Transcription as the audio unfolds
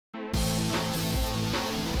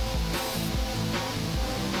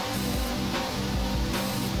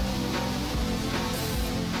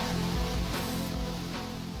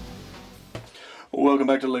Welcome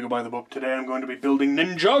back to LEGO by the Book. Today I'm going to be building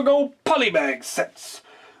Ninjago polybag sets.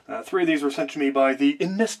 3 of these were sent to me by the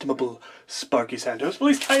inestimable Sparky Santos. At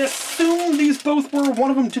least I assume these both were.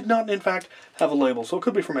 One of them did not, in fact, have a label, so it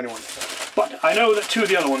could be from anyone. But I know that 2 of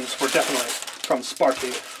the other ones were definitely from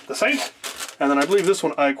Sparky the Saint. And then I believe this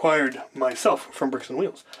one I acquired myself from Bricks and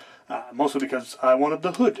Wheels. Mostly because I wanted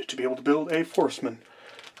the hood to be able to build a Forceman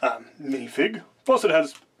minifig. Plus it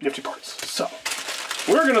has nifty parts. So,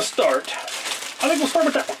 we're going to start... I think we'll start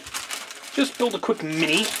with that one. Just build a quick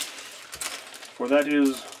mini, for that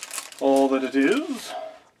is all that it is.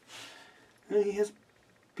 And he has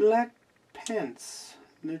black pants,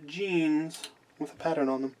 and they're jeans with a pattern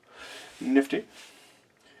on them. Nifty.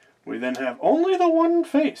 We then have only the one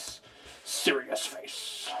face, serious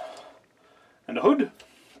face, and a hood.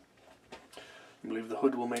 I believe the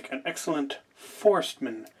hood will make an excellent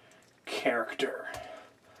Forstman character,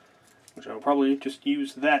 which I'll probably just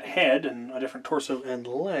use that head and a different torso and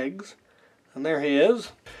legs. And there he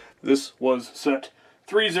is. This was set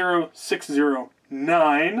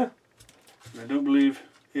 30609. And I don't believe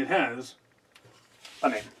it has a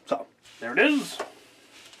name. So, there it is.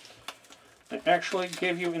 They actually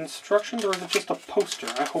gave you instructions, or is it just a poster?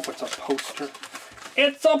 I hope it's a poster.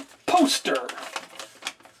 It's a poster!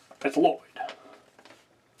 It's Lloyd.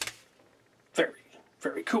 Very,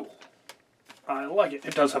 very cool. I like it.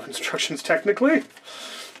 It does have instructions, technically.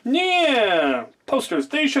 Yeah! Posters.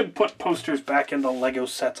 They should put posters back into LEGO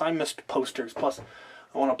sets. I missed posters. Plus,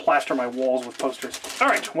 I want to plaster my walls with posters.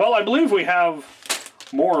 Alright, well, I believe we have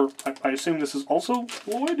more. I assume this is also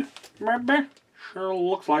Lloyd? Sure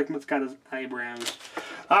looks like him. It's got his eyebrows.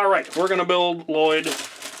 Alright, we're going to build Lloyd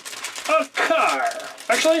a car.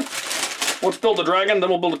 Actually, let's build a dragon, then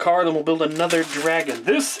we'll build a car, then we'll build another dragon.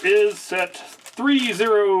 This is set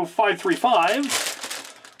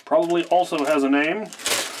 30535, probably also has a name.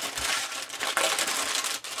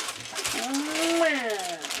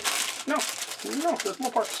 No, there's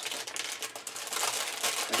more parts.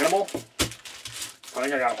 Did I get them all? I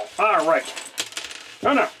think I got them all. Alright.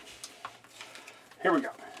 No. Here we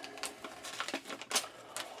go.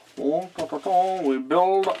 We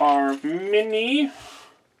build our mini.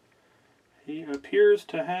 He appears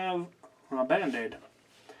to have a band-aid.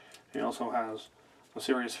 He also has a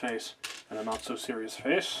serious face and a not so serious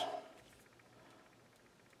face.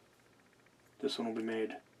 This one will be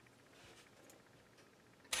made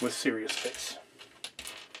with serious face.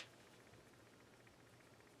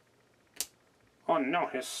 Oh no,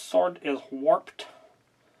 his sword is warped.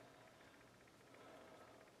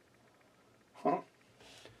 Huh?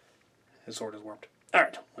 His sword is warped.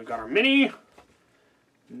 Alright, we've got our mini.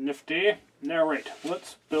 Nifty. Now right,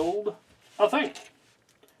 let's build a thing.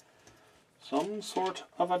 Some sort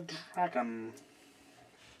of a dragon.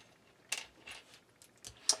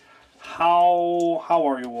 How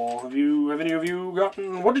are you all? Have any of you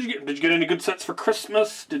gotten? What did you get? Did you get any good sets for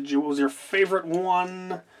Christmas? What was your favorite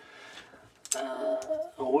one?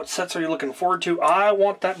 What sets are you looking forward to? I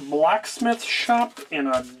want that blacksmith shop in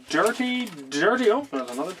a dirty. Oh,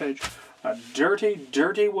 there's another page. A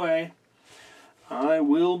dirty way. I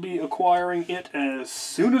will be acquiring it as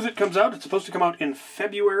soon as it comes out. It's supposed to come out in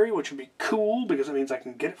February, which would be cool because it means I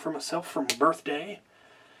can get it for myself for my birthday.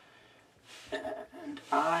 And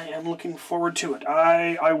I am looking forward to it.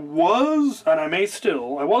 I was, and I may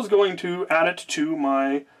still, I was going to add it to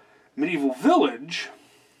my medieval village.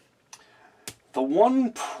 The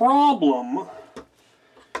one problem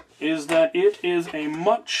is that it is a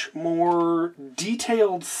much more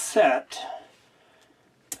detailed set.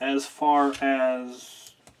 As far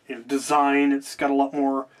as design, it's got a lot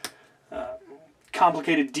more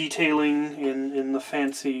complicated detailing in the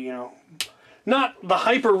fancy, not the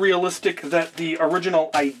hyper-realistic that the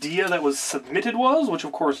original idea that was submitted was, which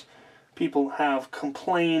of course people have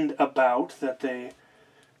complained about, that they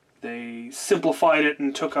simplified it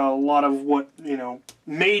and took a lot of what,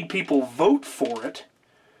 made people vote for it,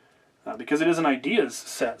 because it is an ideas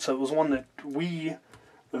set, so it was one that we...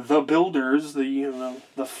 the builders,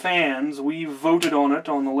 the fans, we voted on it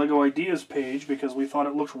on the LEGO Ideas page because we thought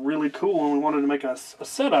it looked really cool and we wanted to make a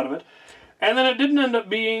set out of it. And then it didn't end up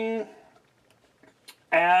being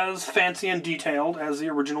as fancy and detailed as the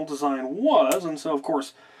original design was, and so of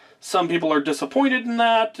course some people are disappointed in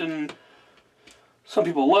that, and some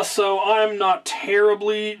people less so. I'm not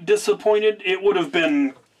terribly disappointed. It would have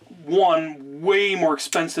been, one, way more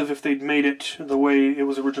expensive if they'd made it the way it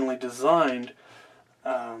was originally designed.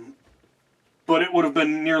 But it would have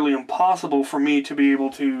been nearly impossible for me to be able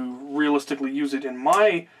to realistically use it in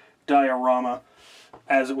my diorama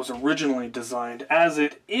as it was originally designed. As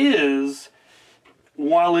it is,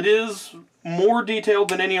 while it is more detailed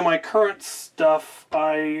than any of my current stuff,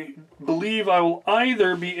 I believe I will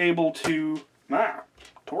either be able to...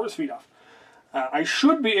 tore his feet off. I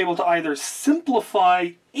should be able to either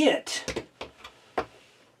simplify it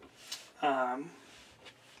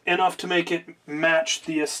enough to make it match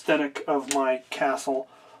the aesthetic of my castle,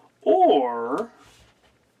 or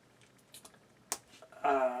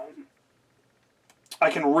I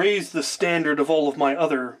can raise the standard of all of my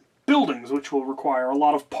other buildings, which will require a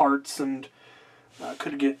lot of parts and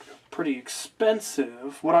could get pretty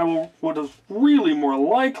expensive. What is really more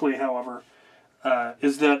likely, however,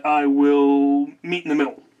 is that I will meet in the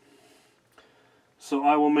middle. So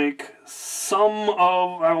I will make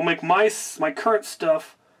my current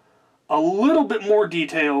stuff a little bit more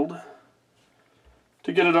detailed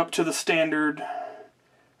to get it up to the standard,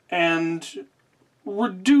 and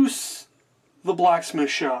reduce the blacksmith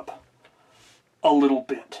shop a little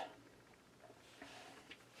bit.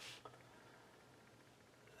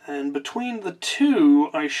 And between the two,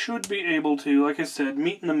 I should be able to, like I said,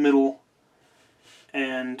 meet in the middle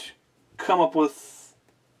and come up with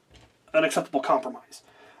an acceptable compromise.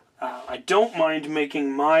 I don't mind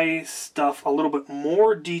making my stuff a little bit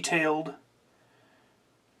more detailed,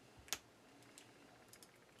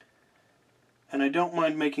 and I don't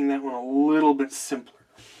mind making that one a little bit simpler.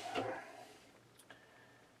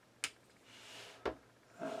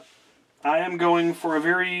 I am going for a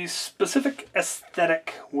very specific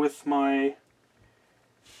aesthetic with my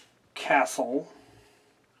castle.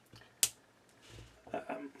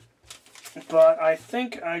 But I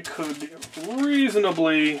think I could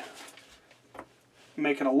reasonably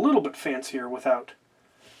make it a little bit fancier without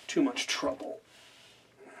too much trouble.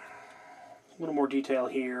 A little more detail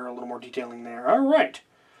here, a little more detailing there. Alright,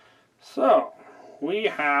 so we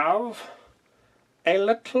have a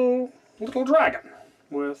little dragon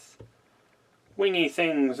with wingy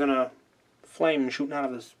things and a flame shooting out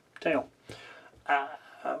of his tail.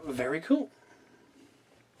 Very cool.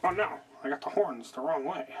 Oh no, I got the horns the wrong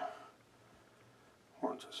way.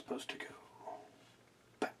 Horns are supposed to go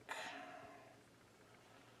back.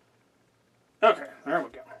 Okay, there we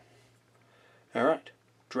go. Alright,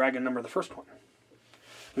 dragon number the first one.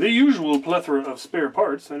 The usual plethora of spare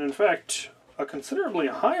parts, and in fact, a considerably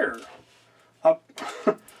higher,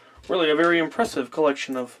 really a very impressive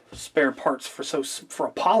collection of spare parts for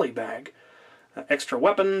a poly bag. Extra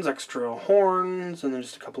weapons, extra horns, and then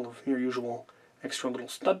just a couple of your usual extra little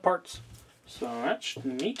stud parts. So that's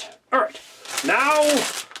neat. Alright, now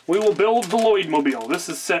we will build the Lloydmobile. This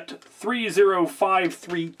is set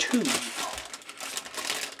 30532.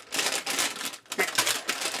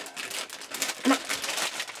 Come on.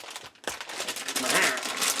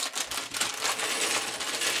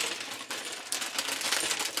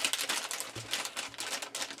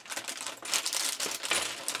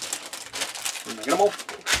 Did I get them all?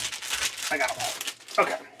 I got them all.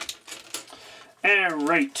 Okay.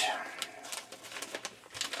 Alright.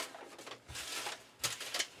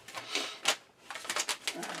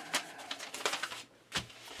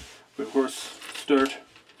 We, of course, start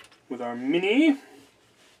with our Mini.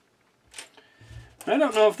 I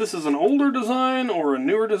don't know if this is an older design or a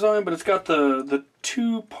newer design, but it's got the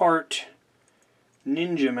two-part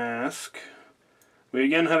ninja mask. We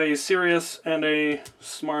again have a serious and a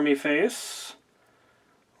smarmy face.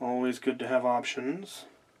 Always good to have options.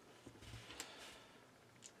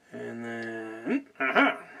 And then,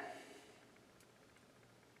 a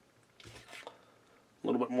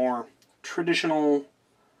little bit more traditional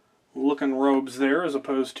looking robes there, as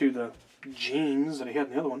opposed to the jeans that he had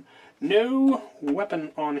in the other one. No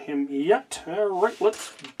weapon on him yet. Alright,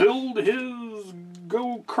 let's build his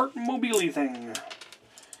go-kart mobile-y thing.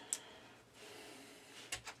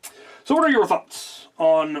 So what are your thoughts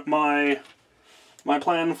on my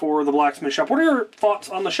plan for the blacksmith shop? What are your thoughts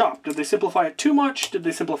on the shop? Did they simplify it too much? Did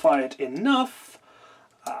they simplify it enough?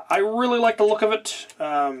 I really like the look of it.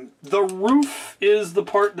 The roof is the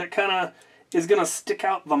part that kind of is going to stick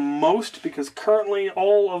out the most, because currently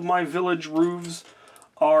all of my village roofs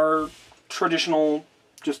are traditional,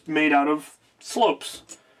 just made out of slopes.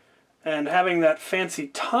 And having that fancy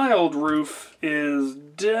tiled roof is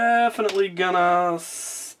definitely gonna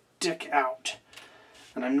stick out.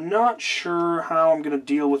 And I'm not sure how I'm gonna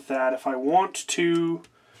deal with that. If I want to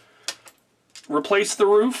replace the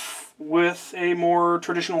roof with a more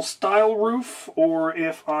traditional style roof, or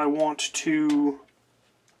if I want to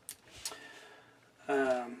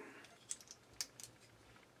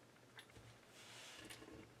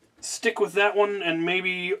stick with that one and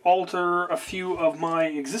maybe alter a few of my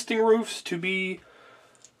existing roofs to be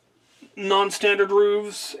non-standard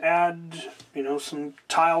roofs, add, you know, some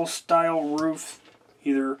tile style roof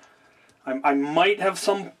Either I might have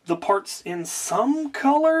the parts in some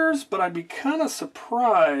colors, but I'd be kind of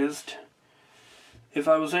surprised if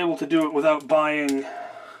I was able to do it without buying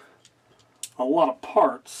a lot of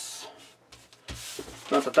parts.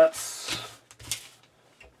 Not that that's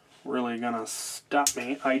really gonna stop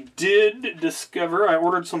me. I did discover, I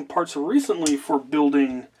ordered some parts recently for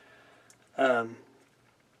building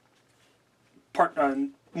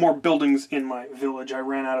more buildings in my village. I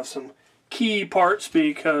ran out of some key parts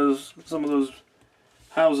because some of those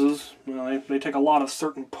houses, well, they take a lot of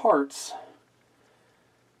certain parts.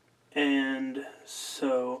 And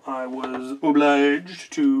so I was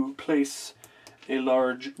obliged to place a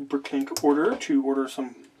large Bricklink order to order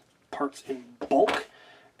some parts in bulk.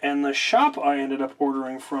 And the shop I ended up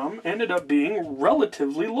ordering from ended up being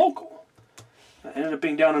relatively local. It ended up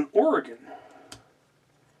being down in Oregon.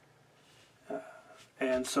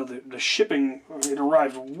 And so the shipping, it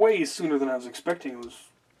arrived way sooner than I was expecting. It was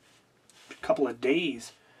a couple of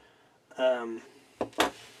days.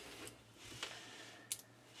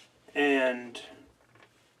 And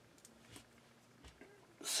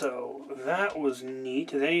so that was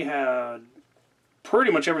neat. They had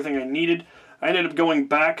pretty much everything I needed. I ended up going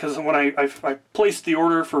back because when I placed the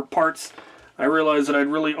order for parts, I realized that I'd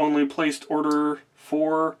really only placed order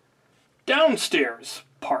for downstairs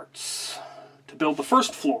parts to build the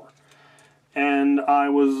first floor. And I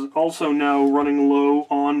was also now running low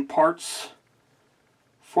on parts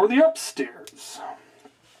for the upstairs.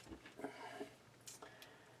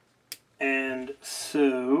 And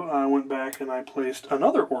so I went back and I placed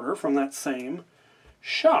another order from that same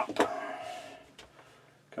shop,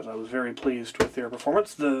 because I was very pleased with their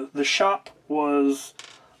performance. The shop was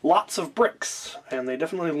lots of bricks, and they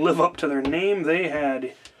definitely live up to their name. They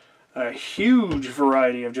had a huge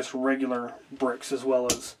variety of just regular bricks, as well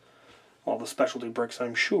as all the specialty bricks,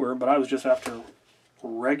 I'm sure, but I was just after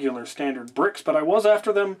regular standard bricks, but I was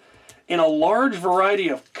after them in a large variety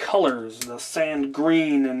of colors, the sand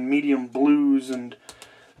green and medium blues, and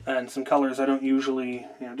some colors I don't usually,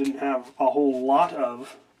 didn't have a whole lot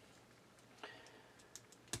of.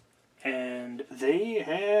 And they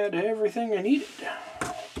had everything I needed.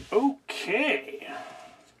 Okay.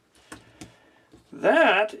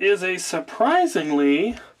 That is a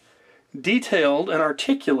surprisingly detailed and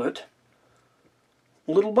articulate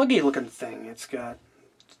little buggy looking thing. It's got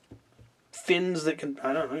fins that can,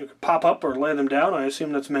 I don't know, you can pop up or lay them down. I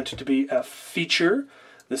assume that's meant to be a feature.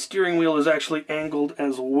 The steering wheel is actually angled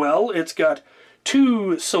as well. It's got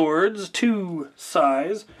two swords, two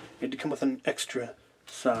size. It had to come with an extra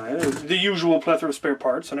side. The usual plethora of spare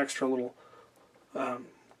parts, an extra little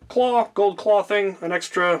gold claw thing, an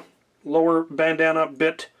extra lower bandana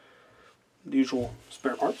bit, the usual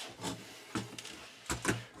spare parts.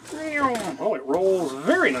 Oh, it rolls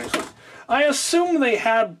very nicely. I assume they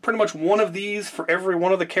had pretty much one of these for every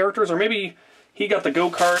one of the characters, or maybe he got the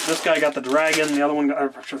go-kart, this guy got the dragon, the other one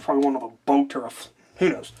got probably one of a boat or who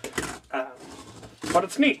knows. But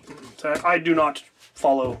it's neat. I do not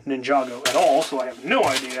follow Ninjago at all, so I have no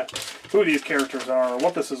idea who these characters are or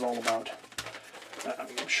what this is all about.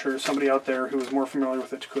 I'm sure somebody out there who is more familiar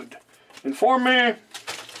with it could inform me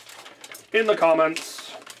in the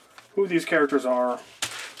comments who these characters are,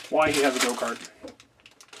 why he has a go-kart.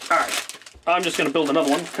 Alright, I'm just going to build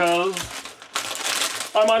another one because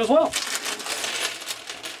I might as well.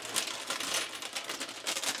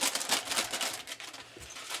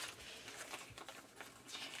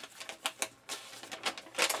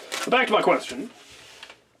 Back to my question.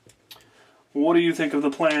 What do you think of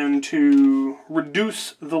the plan to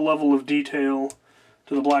reduce the level of detail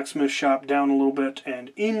to the blacksmith shop down a little bit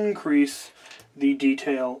and increase the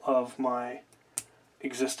detail of my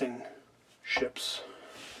existing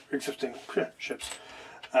existing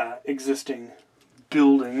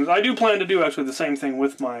buildings? I do plan to do actually the same thing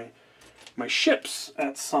with my ships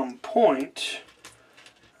at some point.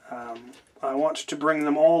 I want to bring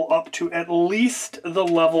them all up to at least the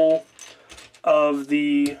level of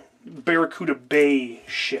the Barracuda Bay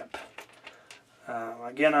ship.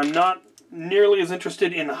 Again, I'm not nearly as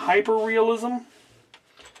interested in hyper-realism.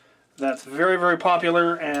 That's very, very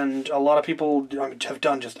popular, and a lot of people have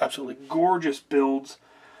done just absolutely gorgeous builds,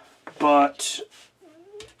 but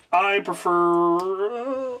I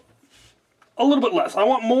prefer a little bit less. I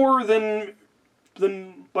want more than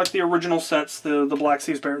like the original sets, the Black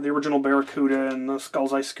Seas, the original Barracuda and the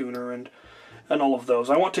Skull's Eye Schooner and all of those.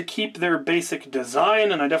 I want to keep their basic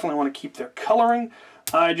design, and I definitely want to keep their coloring.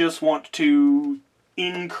 I just want to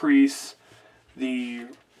increase the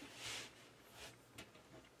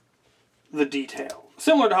detail.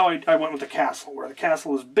 Similar to how I went with the castle, where the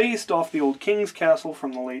castle is based off the old King's Castle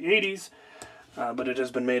from the late 80s. but it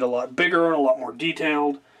has been made a lot bigger and a lot more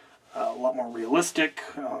detailed, a lot more realistic.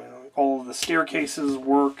 All of the staircases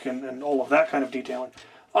work and all of that kind of detailing.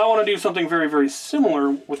 I want to do something very, very similar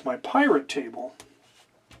with my pirate table,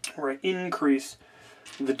 where I increase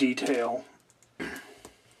the detail,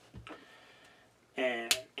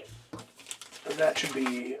 and that should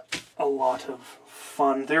be a lot of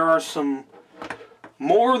fun. There are some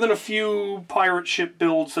more than a few pirate ship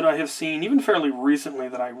builds that I have seen, even fairly recently,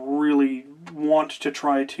 that I really want to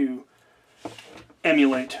try to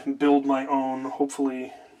emulate, build my own.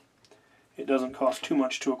 Hopefully it doesn't cost too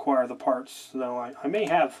much to acquire the parts, though I may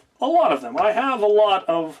have a lot of them. I have a lot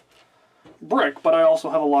of brick, but I also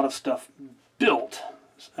have a lot of stuff built,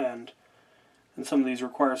 and some of these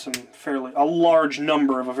require a large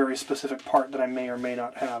number of a very specific part that I may or may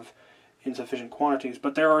not have in sufficient quantities.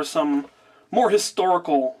 But there are some more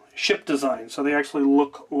historical ship designs, so they actually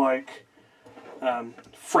look like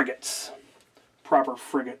frigates, proper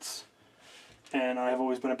frigates. And I have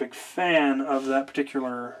always been a big fan of that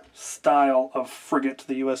particular style of frigate,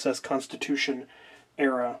 the USS Constitution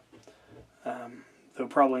era. Though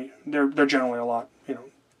probably they're generally a lot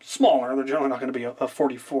smaller. They're generally not going to be a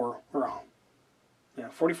 44 or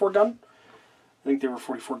 44 gun. I think they were a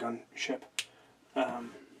 44 gun ship.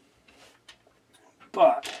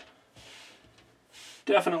 But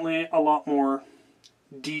definitely a lot more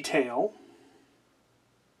detail.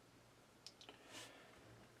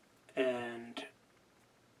 And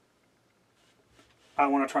I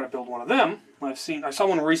want to try to build one of them. I saw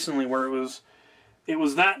one recently where it was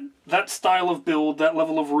that style of build, that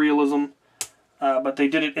level of realism, but they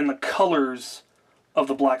did it in the colors of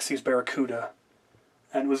the Black Seas Barracuda,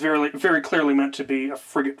 and it was very, very clearly meant to be a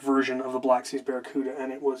frigate version of the Black Seas Barracuda,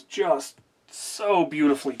 and it was just so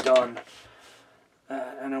beautifully done.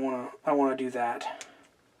 And I want to do that.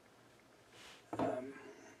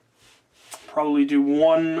 Probably do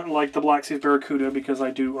one like the Black Seas Barracuda, because I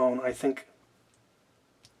do own, I think,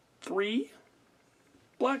 3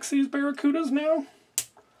 Black Seas Barracudas now?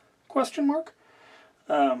 Question mark?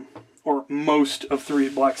 Or most of 3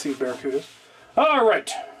 Black Seas Barracudas.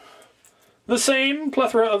 Alright. The same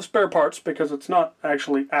plethora of spare parts, because it's not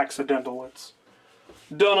actually accidental. It's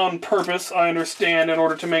done on purpose, I understand, in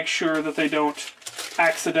order to make sure that they don't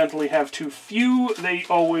accidentally have too few. They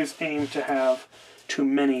always aim to have too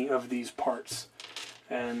many of these parts,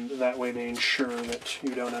 and that way they ensure that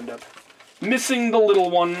you don't end up missing the little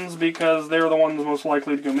ones, because they're the ones most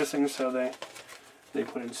likely to go missing, so they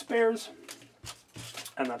put in spares,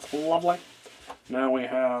 and that's lovely. Now we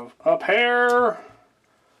have a pair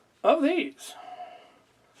of these.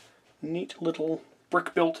 Neat little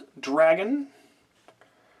brick-built dragon.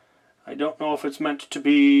 I don't know if it's meant to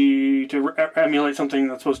be to emulate something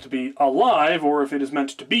that's supposed to be alive, or if it is meant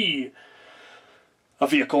to be a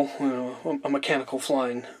vehicle, a mechanical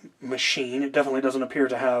flying machine. It definitely doesn't appear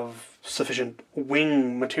to have sufficient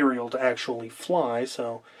wing material to actually fly,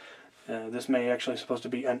 so this may actually supposed to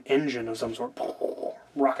be an engine of some sort.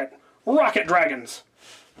 Rocket dragons!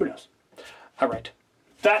 Who knows? Alright.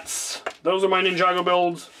 Those are my Ninjago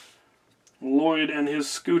builds. Lloyd and his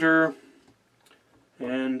scooter.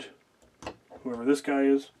 And whoever this guy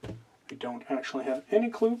is. We don't actually have any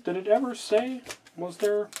clue. Did it ever say? Was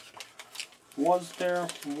there?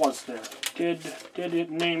 Did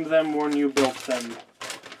it name them when you built them?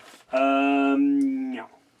 No.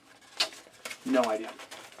 No idea.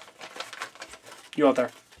 You out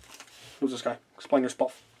there? Who's this guy? Explain your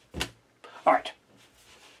stuff. Alright.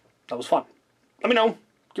 That was fun. Let me know.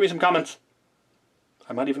 Give me some comments.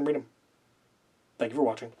 I might even read them. Thank you for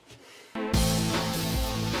watching.